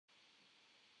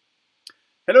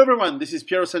Hello everyone, this is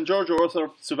Piero Giorgio, author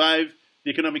of Survive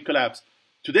the Economic Collapse.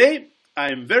 Today,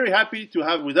 I am very happy to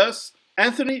have with us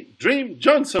Anthony Dream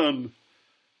Johnson.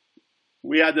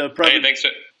 We had a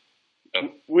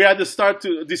we had to start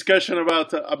a discussion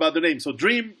about the name. So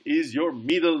Dream is your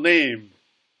middle name.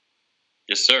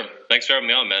 Yes, sir. Thanks for having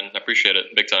me on, man. I appreciate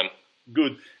it, big time.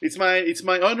 Good. It's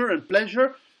my honor and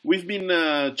pleasure. We've been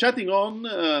chatting on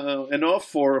and off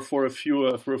for a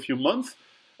few months.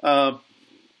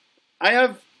 I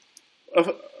have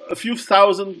a few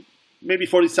thousand, maybe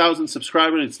 40,000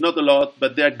 subscribers. It's not a lot,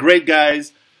 but they're great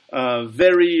guys.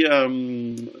 Very,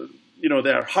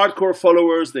 they're hardcore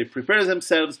followers. They prepare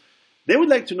themselves. They would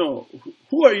like to know,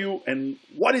 who are you and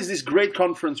what is this great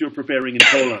conference you're preparing in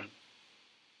Poland?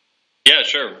 Yeah,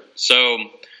 sure. So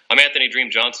I'm Anthony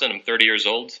Dream Johnson. I'm 30 years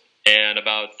old. And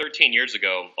about 13 years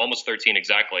ago, almost 13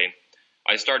 exactly,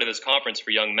 I started this conference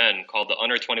for young men called the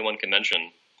Under 21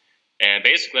 Convention. And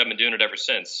basically, I've been doing it ever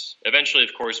since. Eventually,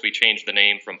 of course, we changed the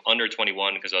name from Under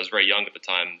 21, because I was very young at the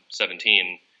time,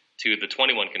 17, to the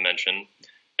 21 Convention.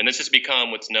 And this has become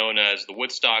what's known as the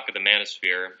Woodstock of the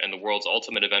Manosphere and the world's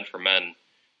ultimate event for men.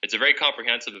 It's a very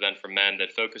comprehensive event for men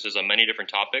that focuses on many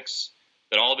different topics,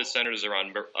 that all of it centers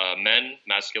around men,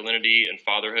 masculinity, and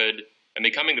fatherhood, and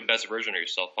becoming the best version of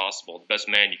yourself possible, the best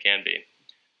man you can be.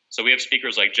 So we have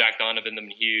speakers like Jack Donovan, them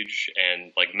huge,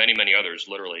 and like many, many others,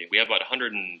 literally. We have about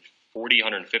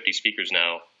 150 speakers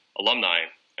now, alumni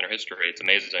in our history. It's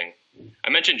amazing. I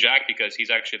mentioned Jack because he's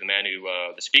actually the man who,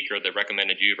 the speaker that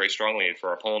recommended you very strongly for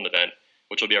our Poland event,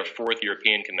 which will be our 4th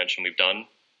European convention we've done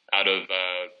out of,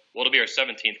 well, it'll be our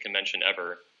 17th convention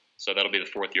ever. So that'll be the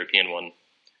 4th European one.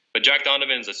 But Jack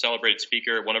Donovan is a celebrated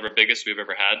speaker, one of our biggest we've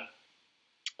ever had.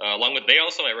 Along with,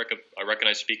 I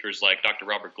recognize speakers like Dr.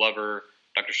 Robert Glover,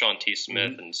 Dr. Sean T.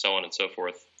 Smith, and so on and so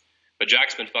forth. But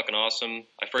Jack's been fucking awesome.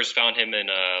 I first found him in,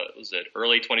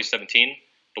 early 2017,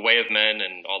 The Way of Men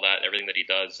and all that, everything that he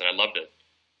does, and I loved it.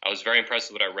 I was very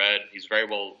impressed with what I read. He's very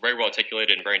well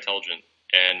articulated and very intelligent,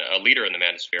 and a leader in the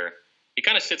manosphere. He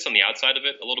kind of sits on the outside of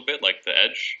it a little bit, like the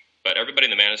edge, but everybody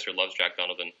in the manosphere loves Jack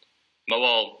Donovan.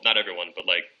 Well, not everyone, but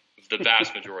like the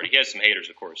vast majority. He has some haters,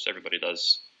 of course. Everybody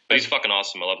does. But he's fucking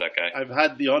awesome. I love that guy. I've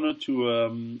had the honor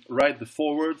to write the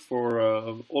foreword for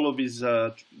all of his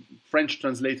French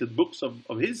translated books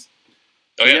of his.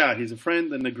 Oh, yeah, he's a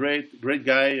friend and a great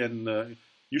guy, and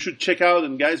you should check out,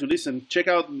 and guys who listen, check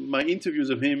out my interviews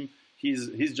of him.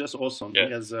 He's just awesome. Yeah.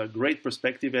 He has a great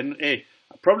perspective, and hey,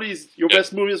 probably is your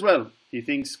best movie as well. He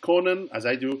thinks Conan, as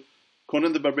I do,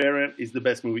 Conan the Barbarian is the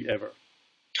best movie ever.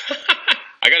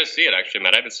 I got to see it, actually,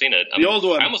 man. I haven't seen it. The old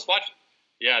one. I almost watched it.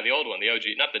 Yeah, the old one, the OG.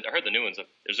 I heard the new ones.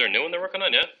 Is there a new one they're working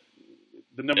on? Yeah.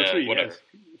 The number 3. Whatever.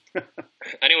 Yes.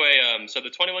 Anyway, so the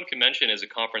 21 Convention is a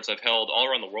conference I've held all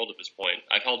around the world at this point.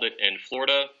 I've held it in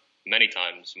Florida many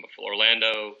times.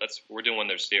 Orlando. We're doing one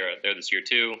there this year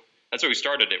too. That's where we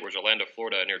started it. Was Orlando,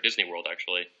 Florida, near Disney World,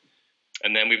 actually.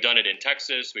 And then we've done it in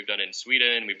Texas. We've done it in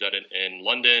Sweden. We've done it in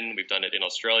London. We've done it in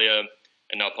Australia,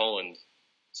 and now Poland.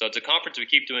 So it's a conference we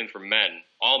keep doing for men,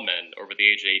 all men over the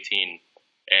age of 18.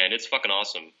 And it's fucking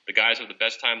awesome. The guys have the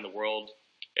best time in the world.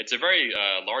 It's a very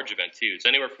large event, too. It's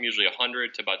anywhere from usually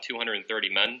 100 to about 230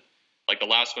 men. Like the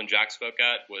last one Jack spoke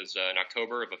at was in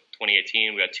October of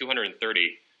 2018. We had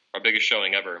 230, our biggest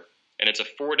showing ever. And it's a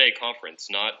 4-day conference,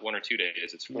 not 1 or 2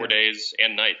 days. It's 4 days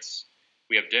and nights.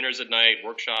 We have dinners at night,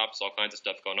 workshops, all kinds of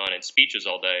stuff going on, and speeches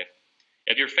all day.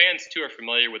 If your fans, too, are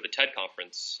familiar with the TED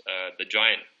conference, the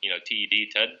giant,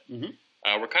 TED, TED,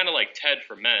 we're kind of like TED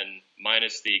for men,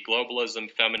 minus the globalism,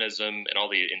 feminism, and all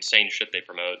the insane shit they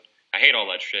promote. I hate all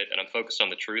that shit, and I'm focused on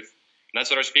the truth. And that's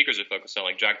what our speakers are focused on,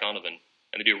 like Jack Donovan.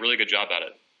 And they do a really good job at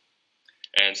it.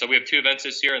 And so we have 2 events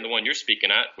this year, and the one you're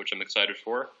speaking at, which I'm excited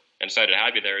for, and excited to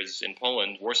have you there, is in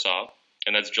Poland, Warsaw.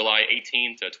 And that's July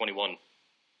 18 to 21.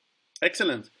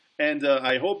 Excellent. And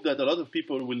I hope that a lot of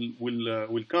people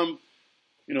will come,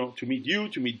 to meet you,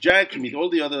 to meet Jack, to meet all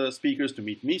the other speakers, to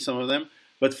meet me, some of them.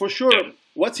 But for sure,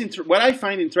 what I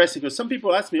find interesting, because some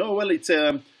people ask me, oh, well, it's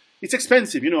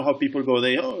expensive. You know how people go,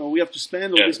 we have to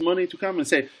spend all this money to come and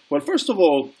say, well, first of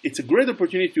all, it's a great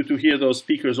opportunity to hear those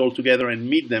speakers all together and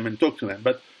meet them and talk to them.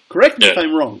 But correct me if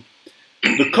I'm wrong.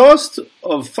 The cost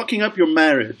of fucking up your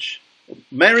marriage,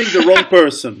 marrying the wrong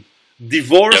person,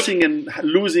 divorcing and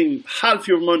losing half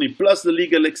your money, plus the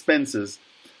legal expenses,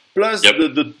 plus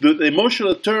the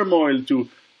emotional turmoil to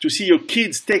see your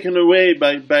kids taken away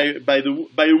by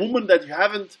a woman that you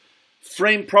haven't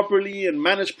framed properly and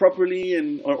managed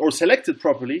properly or selected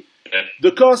properly,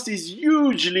 the cost is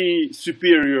hugely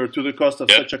superior to the cost of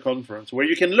such a conference, where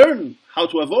you can learn how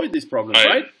to avoid these problems,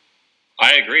 right?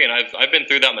 I agree, and I've been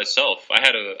through that myself. I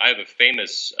have a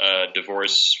famous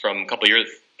divorce from a couple years,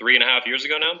 3.5 years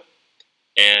ago now,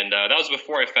 and that was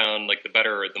before I found like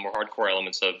the more hardcore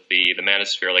elements of the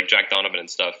manosphere, like Jack Donovan and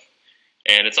stuff.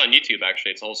 And it's on YouTube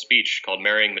actually. It's a whole speech called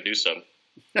 "Marrying Medusa."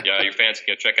 Yeah, your fans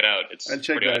can go check it out. It's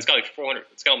pretty. It's got like 400.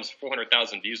 It's got almost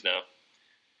 400,000 views now.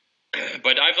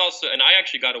 But I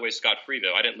actually got away scot free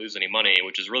though. I didn't lose any money,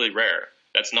 which is really rare.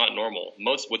 That's not normal.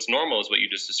 What's normal is what you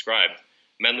just described.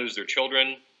 Men lose their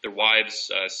children, their wives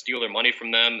steal their money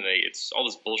from them. It's all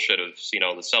this bullshit of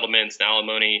the settlements and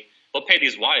alimony. They'll pay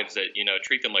these wives that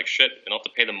treat them like shit, and they'll have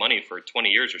to pay them money for 20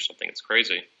 years or something. It's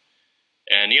crazy.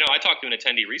 And I talked to an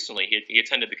attendee recently. He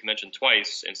attended the convention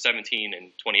twice in 2017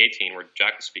 and 2018, where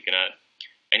Jack was speaking at,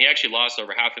 and he actually lost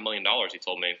over $500,000. He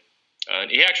told me.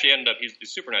 He actually ended up. He's a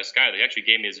super nice guy. He actually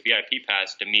gave me his VIP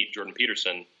pass to meet Jordan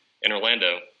Peterson in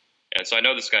Orlando, and so I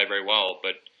know this guy very well.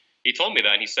 But he told me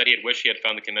that, and he said he had wished he had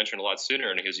found the convention a lot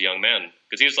sooner, and he was a young man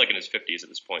because he was like in his 50s at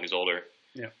this point. He's older.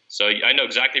 Yeah. So I know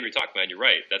exactly what you're talking about. You're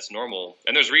right. That's normal,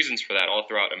 and there's reasons for that all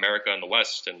throughout America and the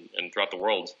West and throughout the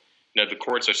world. The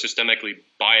courts are systemically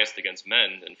biased against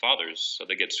men and fathers, so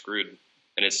they get screwed,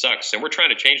 and it sucks. And we're trying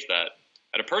to change that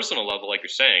at a personal level, like you're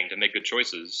saying, to make good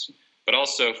choices. But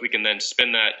also, if we can then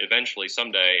spin that eventually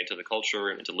someday into the culture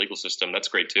and into the legal system, that's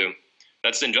great too.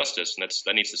 That's injustice, and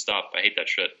that needs to stop. I hate that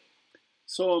shit.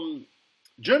 So,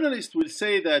 journalists will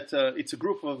say that it's a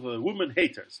group of women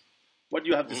haters. What do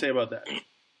you have to say about that?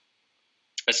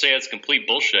 I say it's complete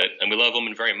bullshit, and we love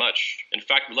women very much. In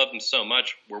fact, we love them so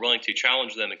much, we're willing to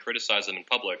challenge them and criticize them in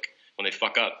public when they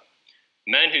fuck up.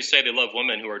 Men who say they love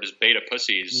women who are just beta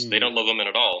pussies, they don't love women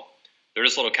at all. They're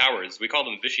just little cowards. We call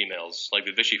them Vichy males, like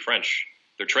the Vichy French.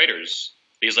 They're traitors.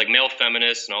 These like male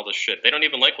feminists and all this shit. They don't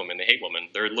even like women. They hate women.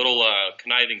 They're little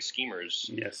conniving schemers,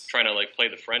 trying to like play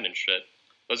the friend and shit.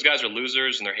 Those guys are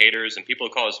losers and they're haters, and people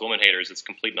who call us woman haters, it's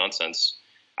complete nonsense.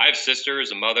 I have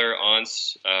sisters, a mother,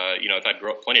 aunts. I've had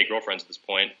plenty of girlfriends at this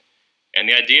point. And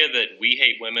the idea that we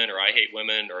hate women or I hate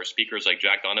women or speakers like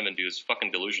Jack Donovan do is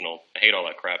fucking delusional. I hate all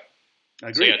that crap. I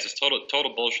agree. So yeah, it's just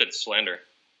total bullshit slander.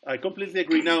 I completely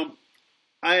agree. Now,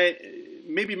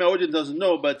 maybe my audience doesn't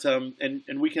know, but and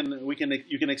you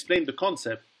can explain the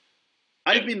concept.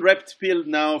 I've been red pilled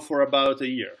now for about a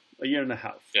year and a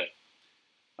half. Yeah.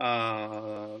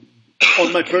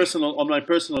 On my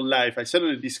personal life, I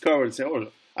suddenly discovered,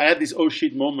 I had this oh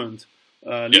shit moment,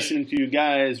 listening to you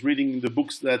guys, reading the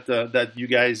books that you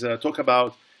guys talk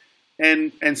about,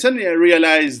 and suddenly I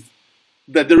realized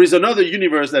that there is another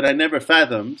universe that I never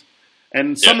fathomed,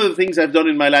 and some of the things I've done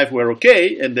in my life were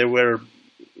okay, and they were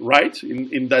right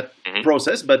in that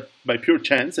process, but by pure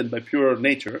chance and by pure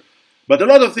nature. But a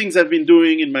lot of things I've been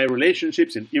doing in my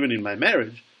relationships and even in my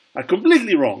marriage are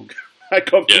completely wrong.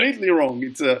 Wrong.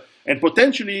 It's and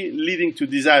potentially leading to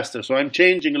disaster. So I'm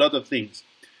changing a lot of things.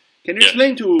 Can you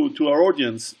explain to our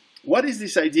audience what is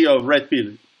this idea of red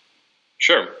pill?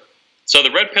 Sure. So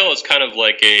the red pill is kind of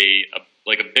like a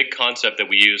big concept that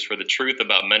we use for the truth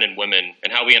about men and women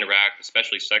and how we interact,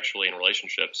 especially sexually in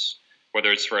relationships,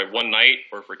 whether it's for one night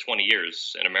or for 20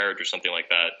 years in a marriage or something like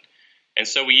that. And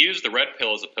so we use the red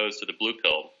pill as opposed to the blue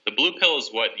pill. The blue pill is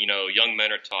what young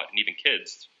men are taught, and even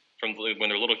kids, from when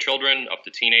they're little children up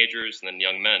to teenagers and then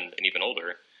young men and even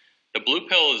older. The blue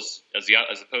pill is,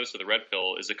 as opposed to the red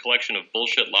pill, is a collection of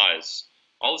bullshit lies.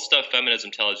 All the stuff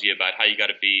feminism tells you about how you got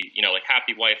to be, like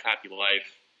happy wife, happy life,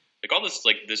 like all this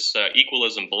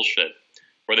equalism bullshit,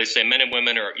 where they say men and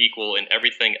women are equal in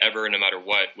everything ever, no matter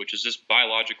what, which is just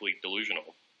biologically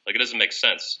delusional. Like it doesn't make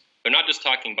sense. They're not just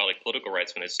talking about like political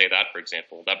rights when they say that, for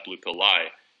example, that blue pill lie.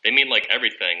 They mean like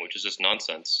everything, which is just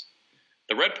nonsense.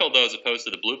 The red pill, though, as opposed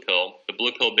to the blue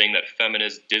pill being that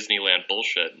feminist Disneyland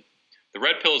bullshit. The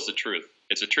red pill is the truth.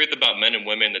 It's a truth about men and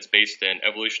women that's based in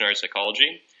evolutionary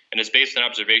psychology, and it's based on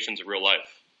observations of real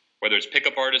life. Whether it's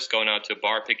pickup artists going out to a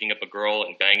bar, picking up a girl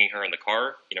and banging her in the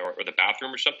car, or the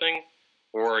bathroom or something,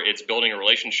 or it's building a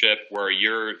relationship where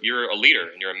you're a leader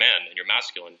and you're a man and you're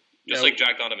masculine, just like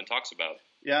Jack Donovan talks about.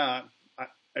 Yeah,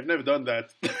 I've never done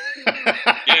that.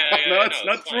 No, it's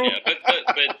not true. Yeah.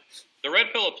 But the red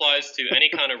pill applies to any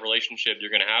kind of relationship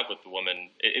you're going to have with the woman.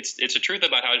 It's a truth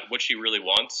about what she really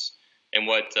wants and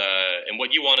what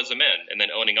you want as a man, and then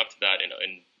owning up to that and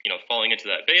falling into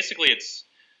that. Basically,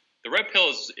 the red pill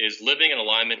is living in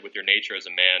alignment with your nature as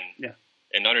a man,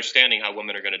 and understanding how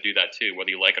women are going to do that too, whether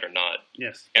you like it or not.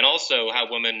 Yes, and also how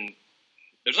women.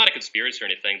 There's not a conspiracy or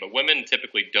anything, but women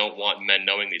typically don't want men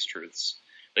knowing these truths.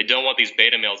 They don't want these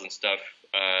beta males and stuff.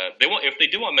 If they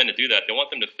do want men to do that, they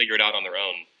want them to figure it out on their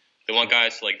own. They want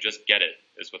guys to just get it,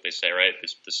 is what they say, right?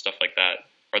 This stuff like that.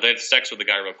 Or they have sex with the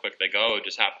guy real quick. They go, oh, it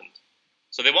just happened.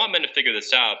 So they want men to figure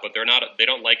this out, but they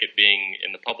don't like it being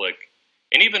in the public.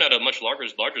 And even at a much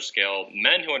larger scale,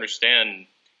 men who understand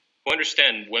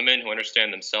women, who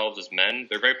understand themselves as men,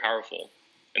 they're very powerful.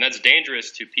 And that's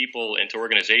dangerous to people and to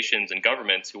organizations and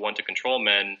governments who want to control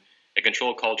men and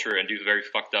control culture and do very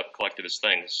fucked up collectivist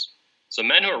things. So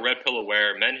men who are red pill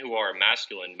aware, men who are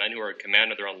masculine, men who are in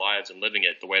command of their own lives and living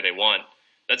it the way they want,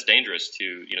 that's dangerous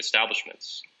to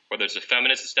establishments, whether it's the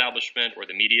feminist establishment or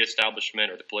the media establishment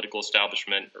or the political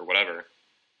establishment or whatever.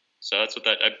 So that's what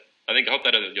I hope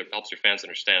that helps your fans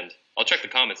understand. I'll check the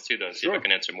comments too, though, and see if I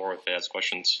can answer more if they ask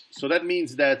questions. So that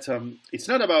means that it's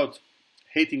not about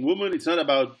hating women. It's not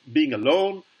about being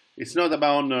alone. It's not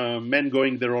about men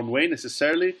going their own way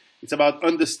necessarily. It's about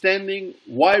understanding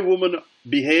why women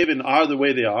behave and are the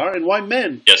way they are, and why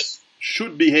men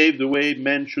should behave the way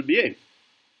men should behave.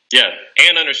 Yeah,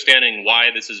 and understanding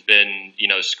why this has been,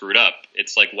 screwed up.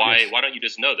 It's like, why don't you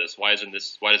just know this? Why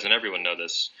doesn't everyone know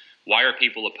this? Why are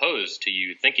people opposed to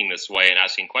you thinking this way and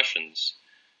asking questions?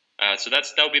 So that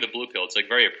would be the blue pill. It's like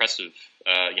very oppressive,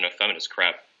 feminist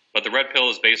crap. But the red pill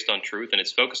is based on truth, and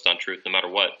it's focused on truth no matter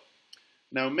what.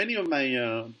 Now, many of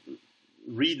my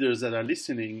readers that are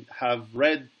listening have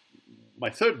read my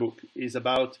third book. Is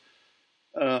about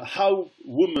how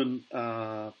women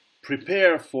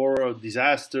prepare for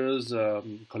disasters,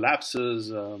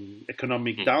 collapses,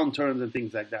 economic downturns, and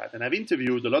things like that. And I've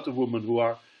interviewed a lot of women who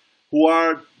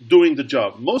are doing the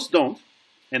job. Most don't,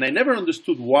 and I never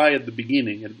understood why at the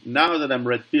beginning. And now that I'm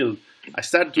red pilled, I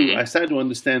started to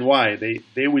understand why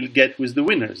they will get with the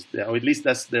winners. Or at least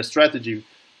that's their strategy,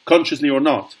 consciously or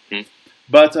not.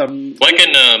 But I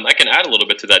can add a little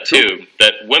bit to that too.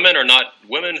 That women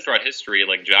throughout history,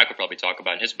 like Jack will probably talk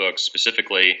about in his books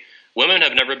specifically. Women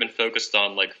have never been focused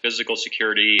on like physical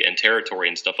security and territory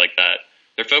and stuff like that.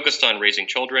 They're focused on raising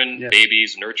children,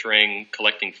 babies, nurturing,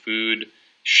 collecting food,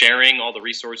 sharing all the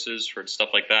resources for stuff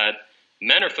like that.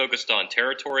 Men are focused on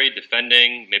territory,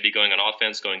 defending, maybe going on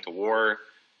offense, going to war,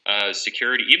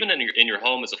 security. Even in your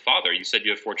home as a father, you said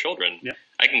you have 4 children. Yeah.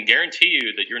 I can guarantee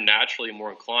you that you're naturally more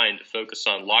inclined to focus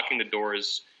on locking the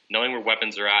doors, knowing where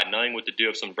weapons are at, knowing what to do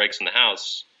if someone breaks in the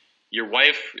house. Your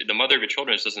wife, the mother of your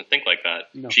children, just doesn't think like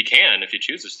that. No. She can if she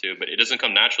chooses to, but it doesn't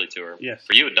come naturally to her. Yes.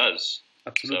 For you, it does.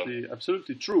 Absolutely,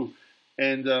 absolutely true.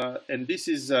 And this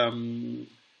is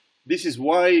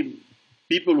why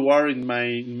people who are in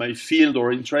my field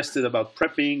or interested about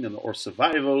prepping or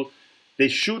survival, they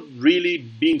should really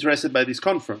be interested by this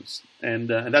conference, and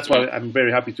that's why I'm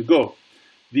very happy to go.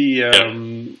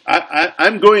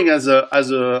 I'm going as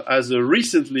a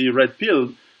recently red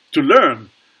pill to learn.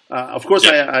 Of course,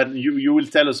 you will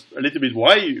tell us a little bit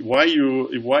why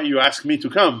you asked me to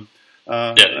come,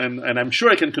 and I'm sure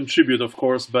I can contribute, of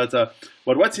course. But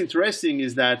what's interesting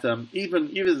is that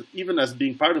even as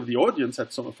being part of the audience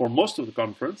for most of the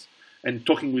conference and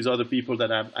talking with other people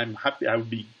that I'm happy I would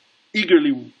be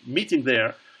eagerly meeting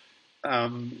there,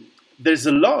 there's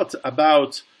a lot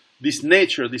about this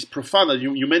nature, this profound.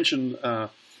 You mentioned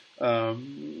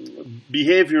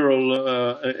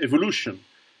behavioral evolution.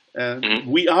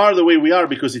 We are the way we are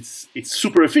because it's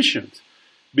super efficient,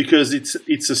 because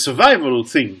it's a survival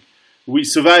thing. We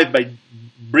survive by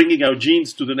bringing our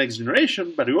genes to the next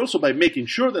generation, but also by making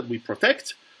sure that we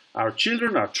protect our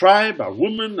children, our tribe, our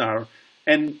women,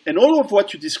 and all of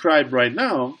what you described right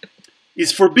now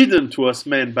is forbidden to us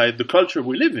men by the culture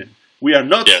we live in. We are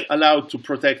not allowed to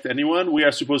protect anyone. We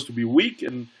are supposed to be weak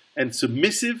and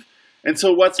submissive. And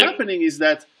so what's happening is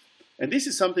that, and this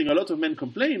is something a lot of men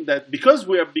complain, that because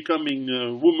we are becoming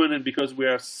women and because we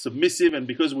are submissive and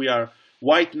because we are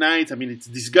white knight, I mean, it's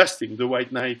disgusting, the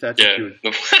white knight attitude.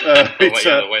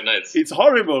 The white knights. It's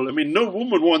horrible. I mean, no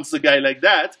woman wants a guy like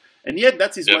that. And yet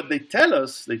that is what they tell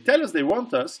us. They tell us they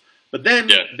want us, but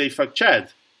then they fuck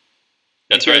Chad.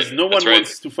 That's because right. no one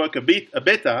wants to fuck a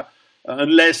beta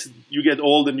unless you get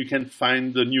old and you can't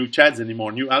find the new Chads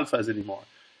anymore, new alphas anymore.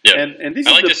 Yeah. And this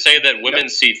I like to say that women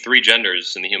see 3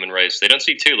 genders in the human race. They don't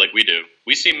see 2 like we do.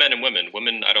 We see men and women.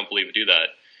 Women, I don't believe, do that.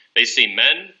 They see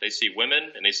men, they see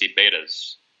women, and they see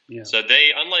betas. Yeah. So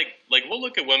they, unlike, we'll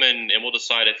look at women and we'll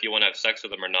decide if you want to have sex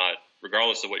with them or not,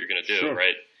 regardless of what you're going to do,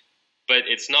 right? But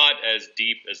it's not as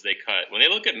deep as they cut. When they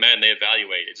look at men, they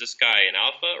evaluate, is this guy an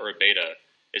alpha or a beta?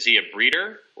 Is he a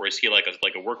breeder, or is he like a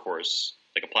workhorse,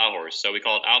 like a plow horse? So we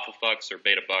call it alpha fucks or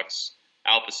beta bucks,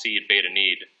 alpha seed, beta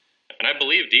need. And I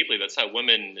believe deeply that's how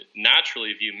women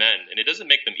naturally view men. And it doesn't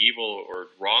make them evil or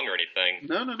wrong or anything.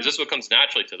 No. It's just what comes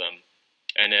naturally to them.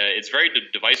 And it's very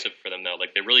divisive for them, though.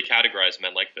 Like, they really categorize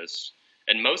men like this.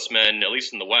 And most men, at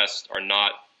least in the West, are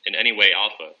not in any way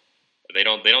alpha. They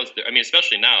don't, I mean,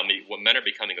 especially now, I mean, what men are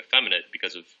becoming effeminate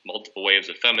because of multiple waves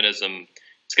of feminism,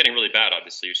 It's getting really bad.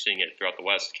 Obviously, you're seeing it throughout the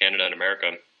West, Canada, and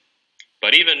America.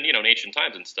 But even in ancient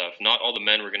times and stuff, not all the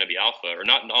men were going to be alpha, or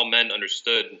not all men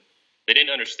understood. They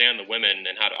didn't understand the women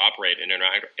and how to operate and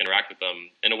interact with them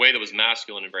in a way that was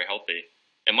masculine and very healthy.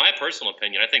 In my personal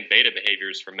opinion, I think beta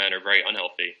behaviors for men are very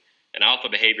unhealthy, and alpha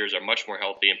behaviors are much more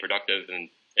healthy and productive, and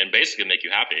basically make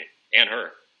you happy, and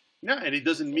her. Yeah, and it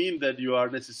doesn't mean that you are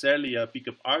necessarily a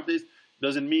pickup artist.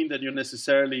 Doesn't mean that you're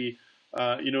necessarily,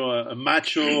 a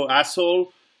macho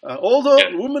asshole. Although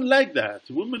women like that,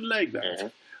 Mm-hmm.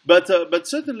 But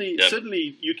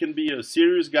certainly you can be a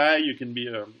serious guy. You can be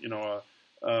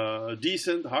a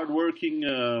decent, hardworking,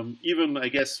 even I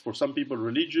guess for some people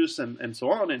religious and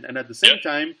so on. And at the same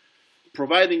time,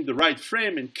 providing the right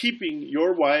frame and keeping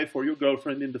your wife or your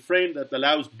girlfriend in the frame that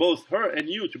allows both her and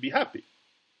you to be happy.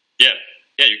 Yeah,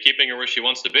 you're keeping her where she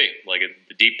wants to be. Like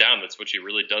deep down, that's what she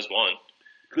really does want.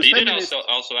 You did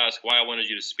also ask why I wanted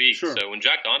you to speak. Sure. So when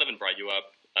Jack Donovan brought you up,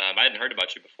 I hadn't heard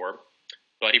about you before,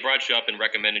 but he brought you up and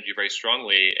recommended you very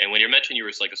strongly. And when you mentioned you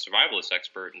were like a survivalist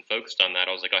expert and focused on that,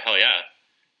 I was like, oh, hell yeah.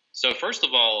 So first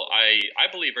of all, I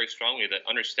believe very strongly that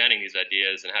understanding these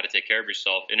ideas and how to take care of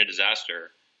yourself in a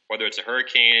disaster, whether it's a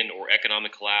hurricane or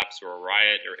economic collapse or a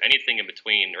riot or anything in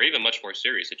between, or even much more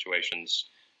serious situations,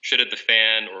 should hit the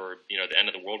fan or the end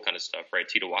of the world kind of stuff, right?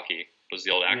 Titawaki was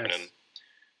the old acronym. Yes.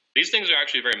 These things are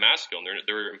actually very masculine.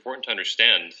 They're important to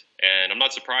understand, and I'm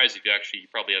not surprised if you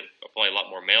probably have a lot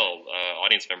more male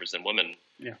audience members than women.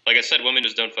 Yeah. Like I said, women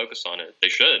just don't focus on it. They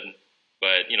should,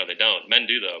 but they don't. Men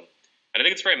do though, and I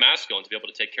think it's very masculine to be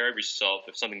able to take care of yourself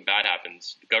if something bad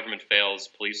happens. The government fails,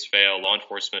 police fail, law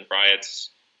enforcement, riots,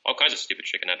 all kinds of stupid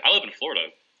shit can happen. I live in Florida.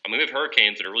 I mean, we have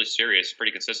hurricanes that are really serious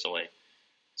pretty consistently.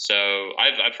 So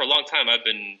I've for a long time I've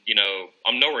been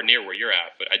I'm nowhere near where you're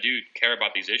at, but I do care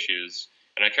about these issues.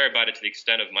 And I care about it to the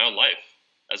extent of my own life,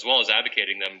 as well as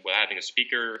advocating them with having a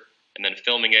speaker and then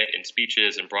filming it in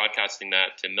speeches and broadcasting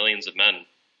that to millions of men.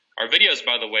 Our videos,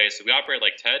 by the way, so we operate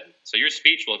like TED, so your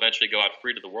speech will eventually go out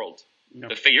free to the world. No.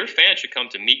 Your fans should come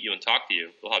to meet you and talk to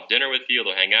you. They'll have dinner with you,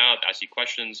 they'll hang out, ask you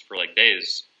questions for like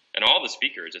days. And all the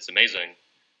speakers, it's amazing.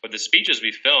 But the speeches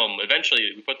we film, eventually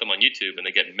we put them on YouTube and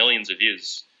they get millions of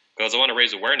views. Because I want to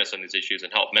raise awareness on these issues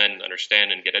and help men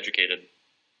understand and get educated.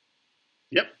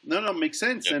 Yep, no, makes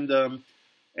sense, yep.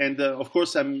 and of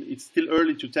course, it's still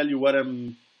early to tell you what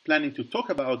I'm planning to talk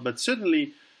about, but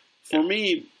certainly, for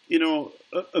me,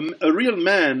 a real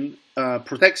man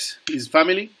protects his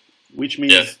family, which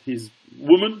means his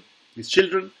woman, his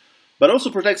children, but also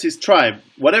protects his tribe.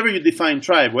 Whatever you define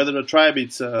tribe, whether a tribe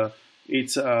it's the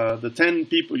 10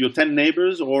 people, your 10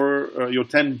 neighbors, or your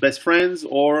 10 best friends,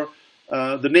 or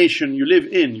the nation you live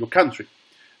in, your country.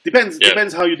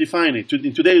 Depends how you define it.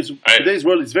 In today's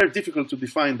world, it's very difficult to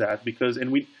define that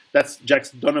that's Jack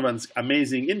Donovan's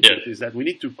amazing input is that we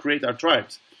need to create our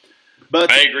tribes. But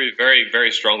I agree very,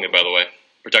 very strongly. By the way,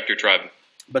 protect your tribe.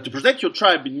 But to protect your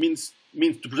tribe, it means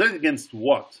to protect against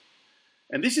what?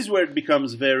 And this is where it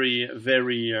becomes very,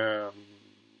 very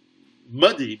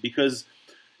muddy, because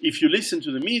if you listen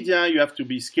to the media, you have to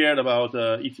be scared about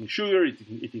eating sugar,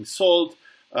 eating salt,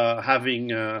 having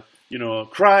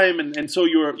crime, and so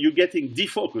you're getting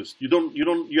defocused.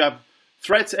 You have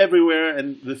threats everywhere,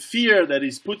 and the fear that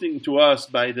is putting to us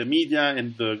by the media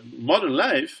and the modern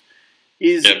life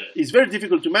is very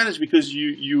difficult to manage, because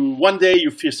you one day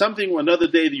you fear something, another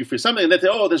day you fear something, and then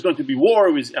there's going to be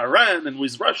war with Iran and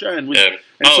with Russia and with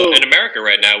so in America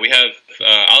right now we have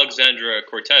Alexandra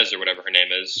Cortez or whatever her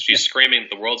name is. She's screaming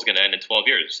that the world's going to end in 12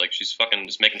 years. Like she's fucking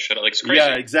just making shit up. Like it's crazy.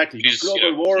 Yeah, exactly. She's,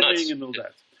 global warming and all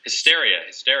that. Hysteria.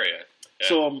 Yeah.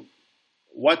 So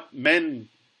what men,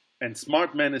 and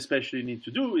smart men especially, need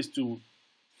to do is to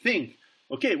think,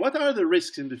 okay, what are the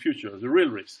risks in the future, the real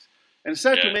risks? And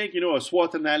start to make, a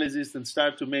SWOT analysis and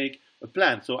start to make a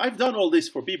plan. So I've done all this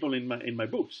for people in my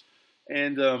books.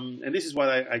 And this is what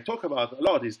I talk about a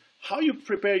lot, is how you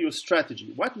prepare your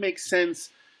strategy. What makes sense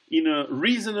in a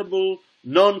reasonable,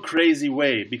 non-crazy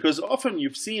way? Because often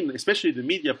you've seen, especially the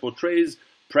media portrays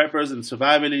preppers and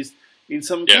survivalists in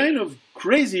some kind of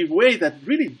crazy way that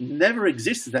really never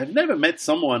existed. I've never met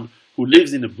someone who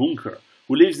lives in a bunker,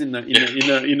 who lives in a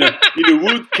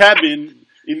wood cabin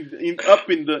up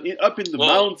in the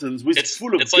mountains with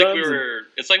full of guns.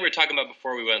 It's like we were talking about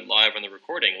before we went live on the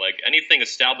recording. Like anything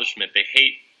establishment, they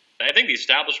hate. I think the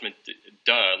establishment,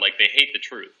 like they hate the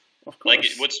truth. Of course. Like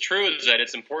what's true is that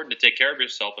it's important to take care of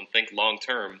yourself and think long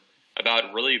term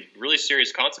about really, really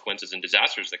serious consequences and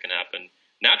disasters that can happen.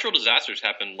 Natural disasters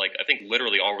happen, like I think,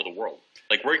 literally all over the world.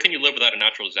 Like, where can you live without a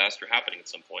natural disaster happening at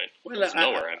some point? Well, it's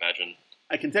nowhere, I imagine.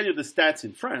 I can tell you the stats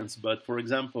in France, but for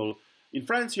example, in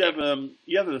France you have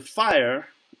a fire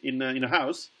in a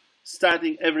house.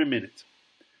 starting every minute.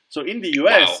 So in the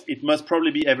US, Wow. it must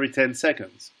probably be every 10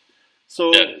 seconds.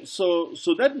 So, Yeah.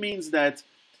 so that means that,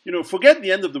 forget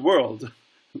the end of the world.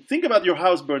 Think about your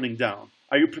house burning down.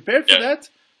 Are you prepared for Yeah. that?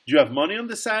 Do you have money on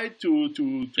the side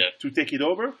Yeah. to take it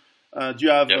over? Do you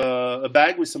have Yeah. a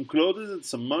bag with some clothes and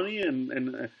some money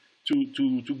and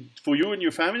for you and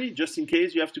your family, just in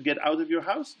case you have to get out of your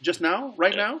house just now,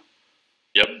 right Yeah. now?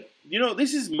 Yep.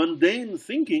 This is mundane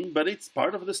thinking, but it's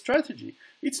part of the strategy.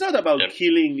 It's not about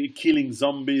Yep. killing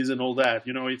zombies and all that.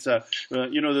 It's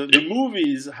the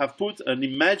movies have put an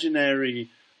imaginary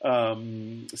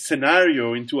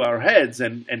scenario into our heads,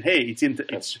 and hey,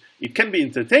 it can be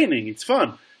entertaining, it's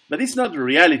fun, but it's not the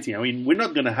reality. I mean, we're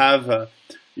not going to have a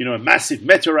massive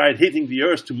meteorite hitting the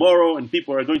Earth tomorrow, and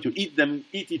people are going to eat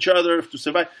each other to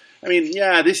survive. I mean,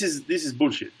 yeah, this is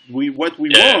bullshit. What we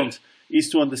want is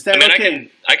to understand. I mean,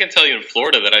 okay, I can tell you in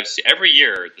Florida that I've seen every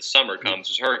year the summer comes,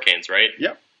 there's hurricanes, right?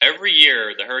 Yeah. Every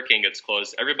year the hurricane gets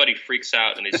close, everybody freaks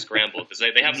out and they scramble because they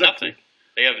have Exactly. nothing.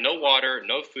 They have no water,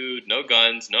 no food, no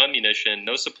guns, no ammunition,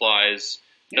 no supplies,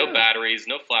 no batteries,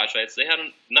 no flashlights. They have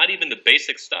not even the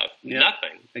basic stuff. Yeah.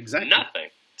 Nothing. Exactly. Nothing.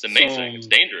 It's amazing. It's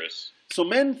dangerous. So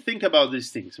men think about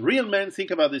these things. Real men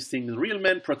think about these things. Real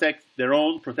men protect their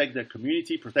own, protect their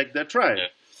community, protect their tribe. Yeah.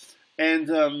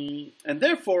 And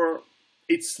therefore,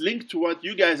 it's linked to what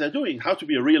you guys are doing, how to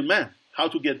be a real man, how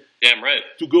to get Damn right.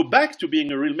 to go back to being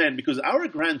a real man. Because our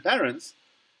grandparents,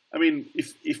 I mean,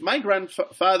 if my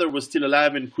grandfather was still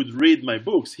alive and could read my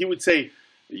books, he would say,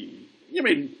 you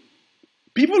mean,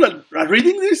 people are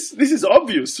reading this? This is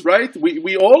obvious, right?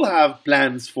 We all have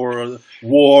plans for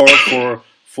war,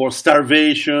 for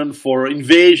starvation, for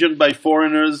invasion by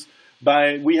foreigners.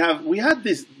 We had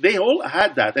this. They all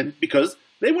had that, and because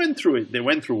they went through it, they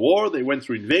went through war, they went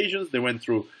through invasions,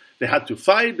 they had to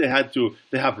fight, they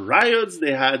have riots,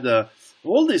 they had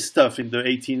all this stuff in the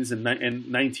 18th and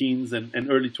 19th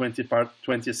and early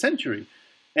 20th century,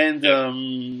 and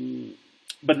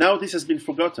but now this has been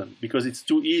forgotten because it's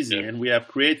too easy, and we have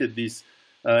created this,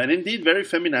 and indeed very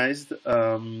feminized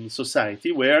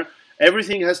society where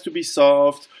everything has to be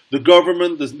soft. The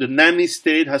government, the nanny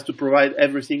state has to provide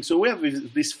everything. So we have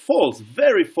this false,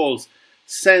 very false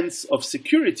sense of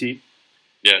security,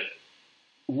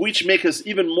 which make us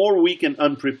even more weak and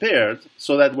unprepared,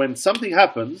 so that when something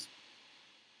happens,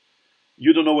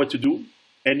 you don't know what to do,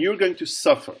 and you're going to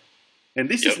suffer. And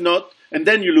this is not. And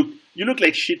then you look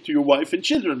like shit to your wife and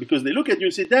children because they look at you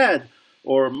and say, "Dad,"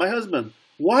 or "My husband,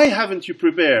 why haven't you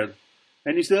prepared?"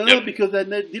 And you say, "Oh, because I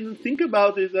didn't think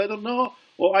about it. I don't know.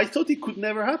 Or I thought it could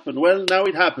never happen." Well, now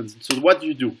it happens. So what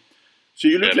do? So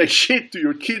you look like shit to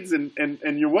your kids and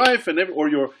your wife and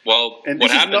Well, and what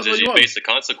this happens is is you face the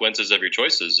consequences of your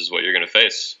choices. Is what you're going to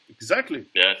face. Exactly.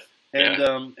 Yeah.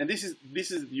 And this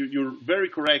is you're very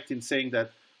correct in saying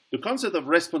that the concept of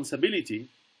responsibility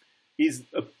is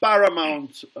a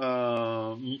paramount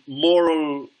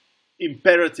moral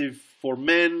imperative for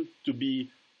men to be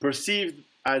perceived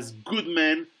as good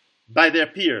men by their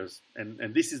peers.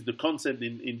 And this is the concept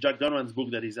in Jack Donovan's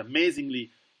book that is amazingly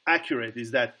accurate,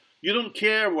 is that you don't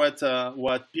care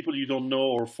what people you don't know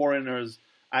or foreigners,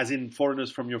 as in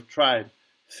foreigners from your tribe,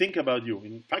 think about you.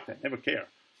 In fact, I never care.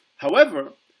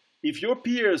 However, if your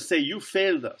peers say you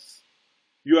failed us,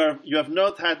 you have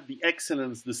not had the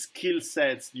excellence, the skill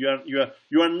sets, you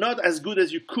are not as good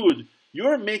as you could,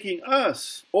 you're making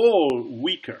us all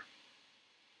weaker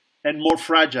and more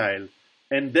fragile,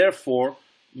 and therefore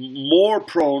more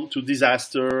prone to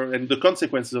disaster and the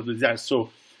consequences of the disaster.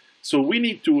 So we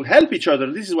need to help each other.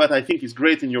 And this is what I think is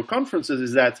great in your conferences,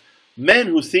 is that men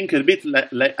who think a bit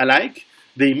alike,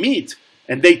 they meet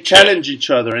and they challenge each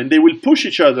other, and they will push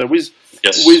each other with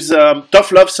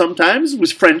tough love sometimes,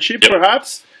 with friendship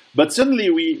perhaps, but suddenly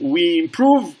we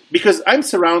improve, because I'm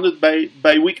surrounded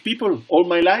by weak people all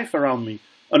my life around me.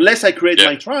 Unless I create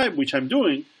my tribe, which I'm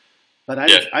doing, but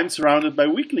I'm surrounded by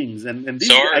weaklings, and these,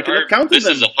 I cannot count them.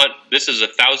 This is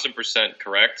 1,000%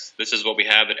 correct. This is what we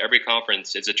have at every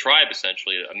conference. It's a tribe,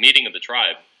 essentially, a meeting of the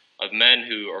tribe of men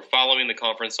who are following the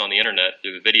conference on the internet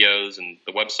through the videos and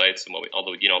the websites and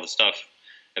all the stuff.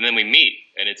 And then we meet,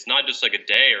 and it's not just like a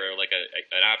day or like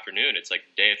an afternoon. It's like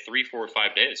day 3, 4,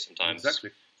 5 days sometimes.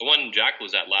 Exactly. The one Jack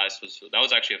was at last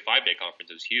was actually a 5-day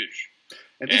conference. It was huge.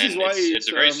 And this is why it's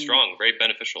very strong, very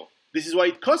beneficial. This is why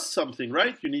it costs something,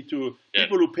 right? You need to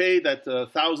people who pay that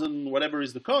 1,000 whatever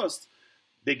is the cost.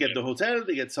 They get the hotel,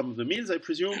 they get some of the meals, I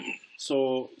presume.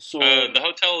 So the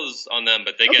hotel is on them,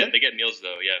 but they get meals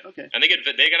though, Okay. And they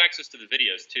get access to the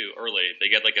videos too early. They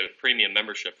get like a premium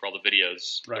membership for all the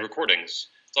videos, the recordings.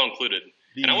 It's all included.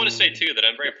 And I want to say too that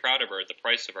I'm very proud of the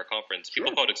price of our conference.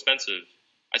 People call it expensive.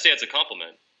 I say it's a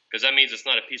compliment. because that means it's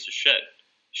not a piece of shit.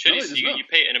 Shit, No, you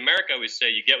pay in America. We say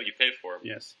you get what you pay for.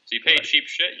 Yes. So you pay cheap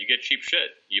shit, you get cheap shit.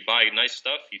 You buy nice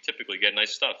stuff, you typically get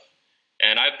nice stuff.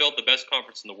 And I've built the best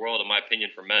conference in the world, in my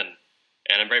opinion, for men.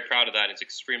 And I'm very proud of that. It's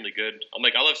extremely good.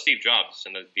 I love Steve Jobs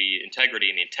and the integrity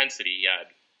and the intensity he had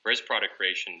for his product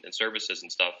creation and services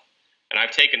and stuff. And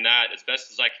I've taken that as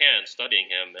best as I can, studying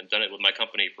him, and done it with my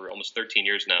company for almost 13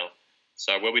 years now.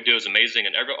 So what we do is amazing,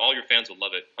 and all your fans will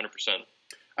love it, 100%.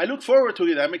 I look forward to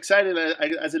it. I'm excited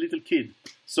as a little kid.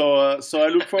 So I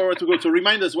look forward to go. So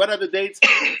remind us, what are the dates?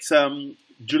 It's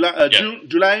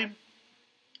July?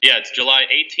 Yeah, it's July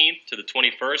 18th to the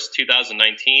 21st,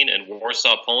 2019 in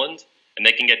Warsaw, Poland. And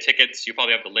they can get tickets. You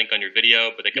probably have the link on your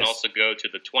video, but they can also go to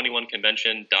the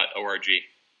 21convention.org.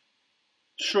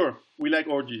 Sure. We like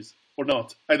orgies. Or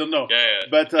not. I don't know. Yeah.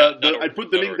 But I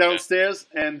put the link downstairs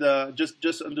and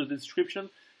just under the description.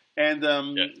 And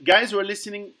guys who are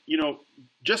listening,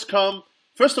 just come.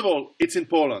 First of all, it's in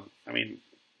Poland. I mean,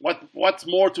 what's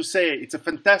more to say? It's a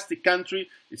fantastic country.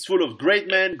 It's full of great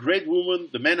men, great women.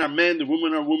 The men are men, the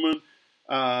women are women.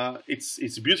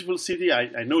 It's a beautiful city.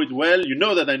 I know it well. You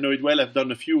know that I know it well. I've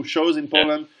done a few shows in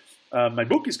Poland. My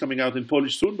book is coming out in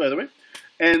Polish soon, by the way.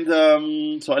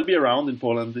 And so I'll be around in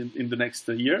Poland in the next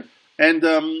year.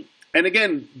 And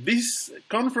again, this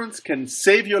conference can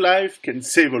save your life, can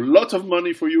save a lot of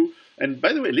money for you. And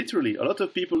by the way, literally, a lot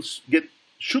of people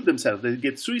shoot themselves. They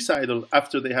get suicidal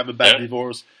after they have a bad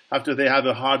divorce, after they have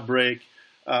a heartbreak.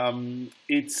 My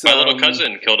little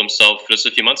cousin killed himself just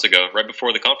a few months ago, right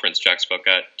before the conference Jack spoke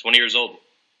at, 20 years old.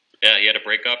 Yeah, he had a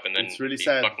breakup, and then it's really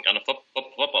sad. On a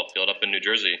football field up in New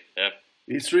Jersey. Yeah.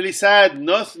 It's really sad.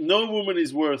 No woman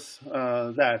is worth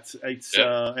that.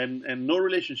 And no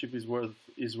relationship is worth.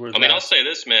 I mean, I'll say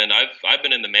this, man. I've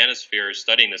been in the manosphere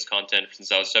studying this content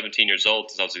since I was 17 years old,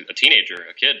 since I was a teenager,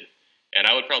 a kid, and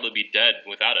I would probably be dead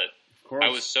without it. Of course. I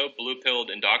was so blue-pilled,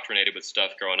 indoctrinated with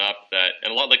stuff growing up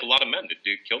and a lot of men that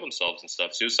do kill themselves and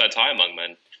stuff. Suicide's high among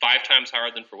men, 5 times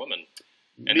higher than for women.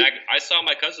 And I saw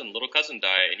my little cousin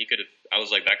die, and I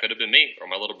was like, that could have been me or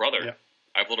my little brother. Yeah.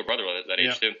 I have a little brother that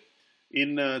age too.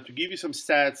 To give you some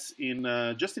stats,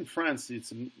 just in France, it's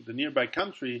the nearby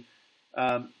country.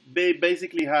 They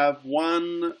basically have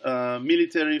one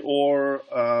military or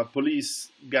police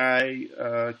guy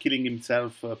killing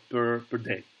himself per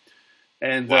day,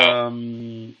 and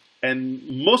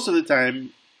most of the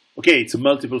time, okay, it's a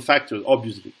multiple factor,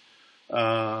 obviously,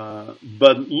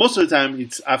 but most of the time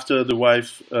it's after the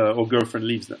wife or girlfriend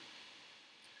leaves them,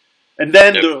 and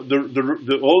then all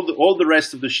the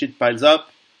rest of the shit piles up,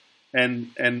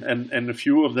 and a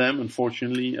few of them,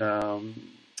 unfortunately,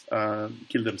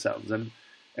 kill themselves, and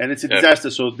it's a disaster.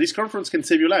 So this conference can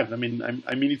save your life. I mean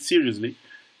it seriously,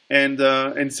 and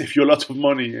save you a lot of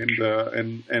money,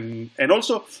 and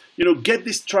also get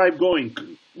this tribe going.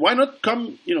 Why not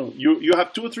come? You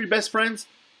have 2 or 3 best friends.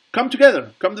 Come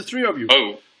together. Come the 3 of you.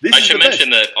 Oh, I should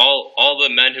mention that all the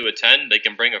men who attend, they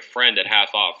can bring a friend at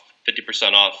half off,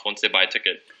 50% off once they buy a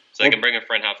ticket. So they can bring a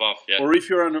friend half off. Yeah. Or if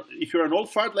you're an old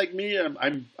fart like me,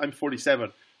 I'm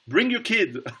 47. Bring your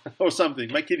kid or something.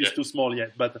 My kid is too small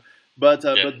yet, but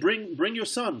bring your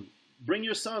son. Bring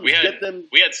your sons. We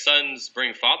had sons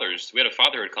bring fathers. We had a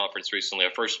fatherhood conference recently,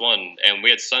 our first one, and we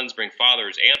had sons bring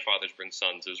fathers and fathers bring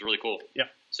sons. It was really cool. Yeah.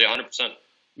 So 100%.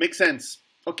 Makes sense.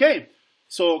 Okay.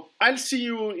 So I'll see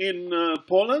you in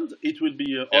Poland. It will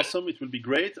be awesome. It will be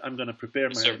great. I'm going to prepare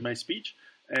my speech,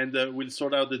 and we'll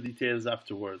sort out the details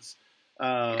afterwards.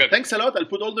 Thanks a lot. I'll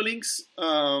put all the links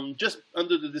just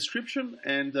under the description,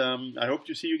 and I hope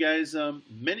to see you guys,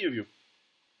 many of you.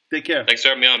 Take care. Thanks for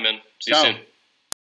having me on, man. See you soon.